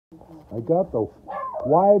I got the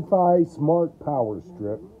Wi-Fi Smart Power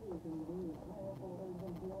Strip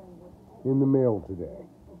in the mail today.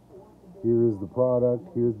 Here is the product.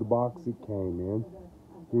 Here's the box it came in.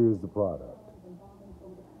 Here's the product.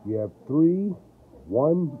 You have 3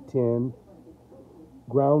 110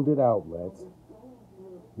 grounded outlets.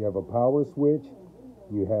 You have a power switch.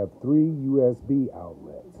 You have 3 USB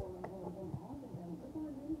outlets.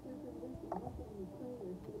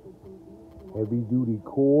 Heavy duty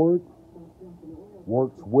cord.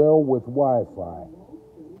 Works well with Wi-Fi.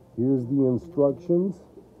 Here's the instructions.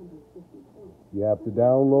 You have to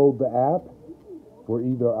download the app for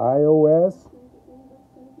either iOS.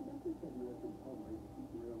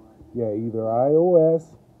 Either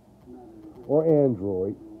iOS or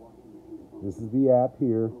Android. This is the app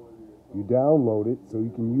here. You download it so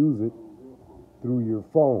you can use it through your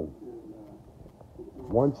phone.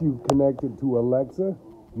 Once you've connected to Alexa,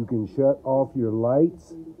 you can shut off your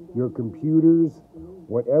lights, your computers,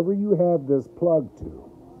 whatever you have this plugged to.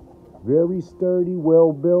 Very sturdy,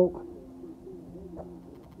 well built.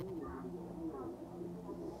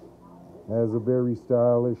 Has a very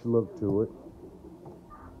stylish look to it.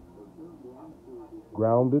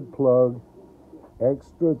 Grounded plug,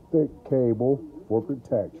 extra thick cable for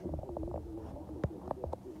protection.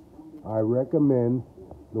 I recommend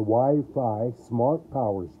the Wi-Fi Smart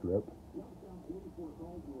Power Strip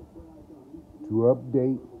to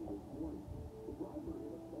update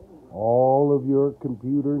all of your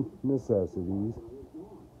computer necessities.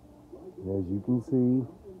 As you can see,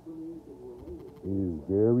 it is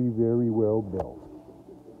very, very well built.